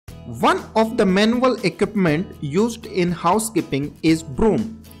One of the manual equipment used in housekeeping is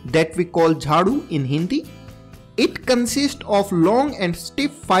broom, that we call jhadu in Hindi. It consists of long and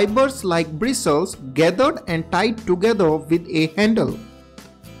stiff fibers like bristles gathered and tied together with a handle.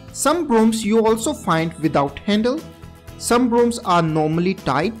 Some brooms you also find without handle. Some brooms are normally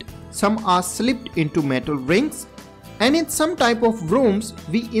tied, some are slipped into metal rings, and in some type of brooms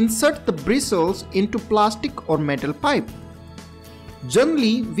we insert the bristles into plastic or metal pipe.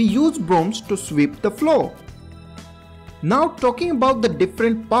 Generally, we use brooms to sweep the floor. Now talking about the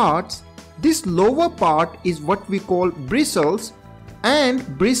different parts, this lower part is what we call bristles,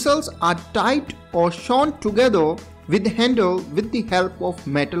 and bristles are tied or sewn together with the handle with the help of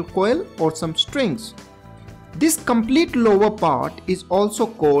metal coil or some strings. This complete lower part is also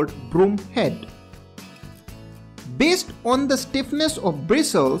called broom head. Based on the stiffness of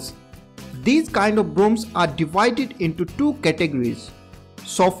bristles, these kind of brooms are divided into two categories: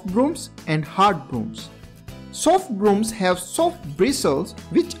 soft brooms and hard brooms. Soft brooms have soft bristles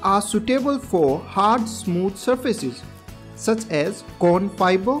which are suitable for hard smooth surfaces such as corn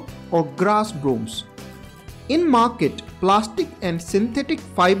fiber or grass brooms. In market, plastic and synthetic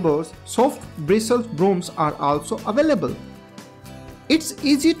fibers soft bristle brooms are also available. It's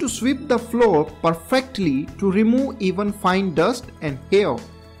easy to sweep the floor perfectly to remove even fine dust and hair.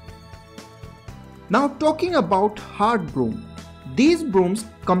 Now talking about hard broom. These brooms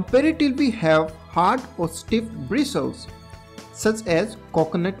comparatively have hard or stiff bristles such as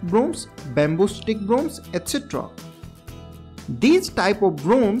coconut brooms, bamboo stick brooms, etc. These type of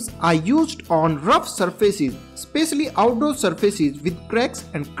brooms are used on rough surfaces, especially outdoor surfaces with cracks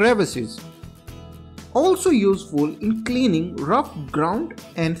and crevices. Also useful in cleaning rough ground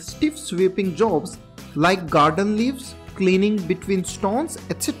and stiff sweeping jobs like garden leaves, cleaning between stones,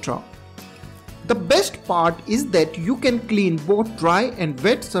 etc. The best part is that you can clean both dry and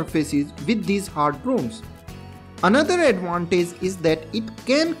wet surfaces with these hard brooms. Another advantage is that it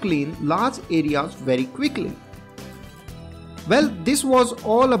can clean large areas very quickly. Well, this was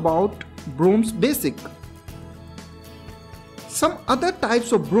all about brooms basic. Some other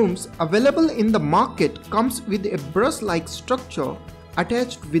types of brooms available in the market comes with a brush-like structure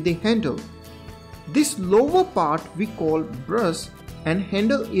attached with a handle. This lower part we call brush, and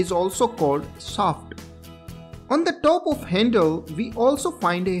handle is also called shaft. On the top of handle we also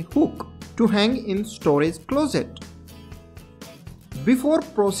find a hook to hang in storage closet. Before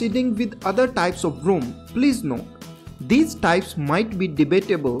proceeding with other types of broom, please note, these types might be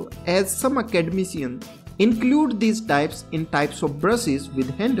debatable as some academicians include these types in types of brushes with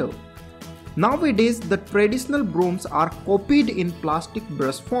handle. Nowadays the traditional brooms are copied in plastic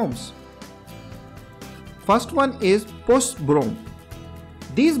brush forms. First one is push broom.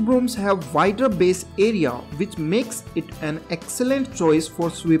 These brooms have wider base area which makes it an excellent choice for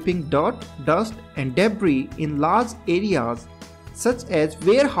sweeping dirt, dust and debris in large areas such as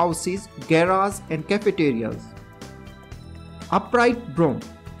warehouses, garages and cafeterias. Upright broom.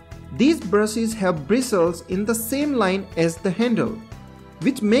 These brushes have bristles in the same line as the handle,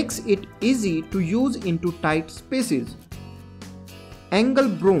 which makes it easy to use into tight spaces. Angle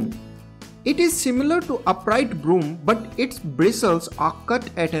broom. It is similar to upright broom but its bristles are cut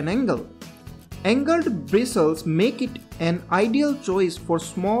at an angle. Angled bristles make it an ideal choice for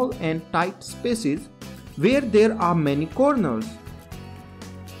small and tight spaces where there are many corners.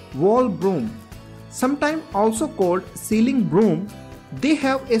 Wall broom. Sometimes also called ceiling broom, they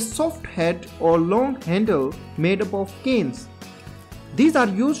have a soft head or long handle made up of canes. These are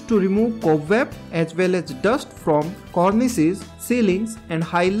used to remove cobweb as well as dust from cornices, ceilings and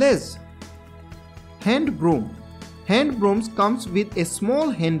high ledges. Hand broom. Hand brooms comes with a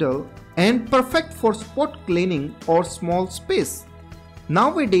small handle and perfect for spot cleaning or small space.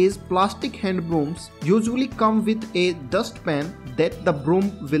 Nowadays plastic hand brooms usually come with a dustpan that the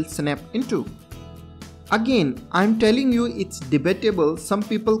broom will snap into. Again, I am telling you it's debatable. Some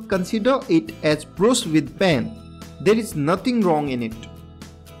people consider it as brush with pan. There is nothing wrong in it.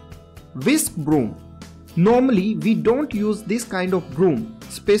 Whisk broom. Normally we don't use this kind of broom,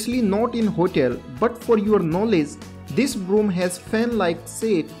 especially not in hotel, but for your knowledge, this broom has fan-like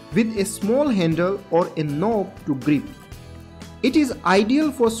shape with a small handle or a knob to grip. It is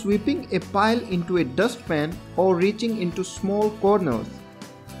ideal for sweeping a pile into a dustpan or reaching into small corners.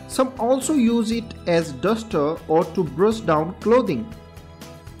 Some also use it as duster or to brush down clothing.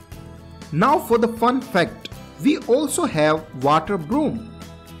 Now for the fun fact, we also have water broom.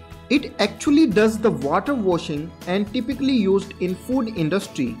 It actually does the water washing and typically used in food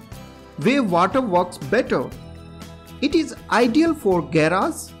industry where water works better. It is ideal for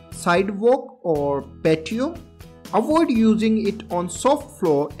garage, sidewalk or patio. Avoid using it on soft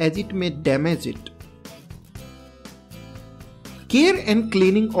floor as it may damage it. Care and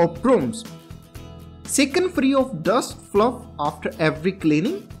cleaning of brooms. Shaken free of dust fluff after every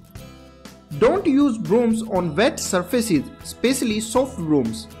cleaning. Don't use brooms on wet surfaces, especially soft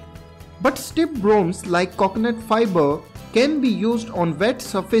brooms. But stiff brooms like coconut fiber can be used on wet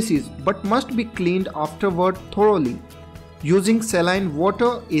surfaces but must be cleaned afterward thoroughly. Using saline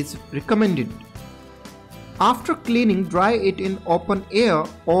water is recommended. After cleaning, dry it in open air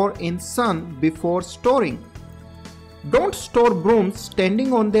or in sun before storing. Don't store brooms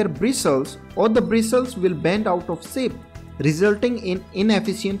standing on their bristles or the bristles will bend out of shape, resulting in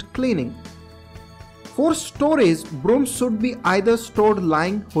inefficient cleaning. For storage, brooms should be either stored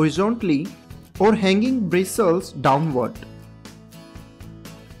lying horizontally or hanging bristles downward.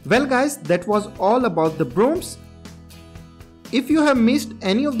 Well guys, that was all about the brooms. If you have missed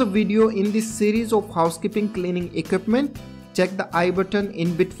any of the video in this series of housekeeping cleaning equipment, check the I button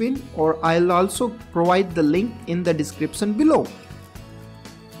in between, or I'll also provide the link in the description below.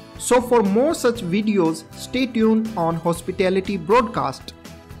 So for more such videos, stay tuned on Hospitality Broadcast.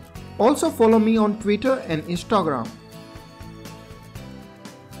 Also follow me on Twitter and Instagram.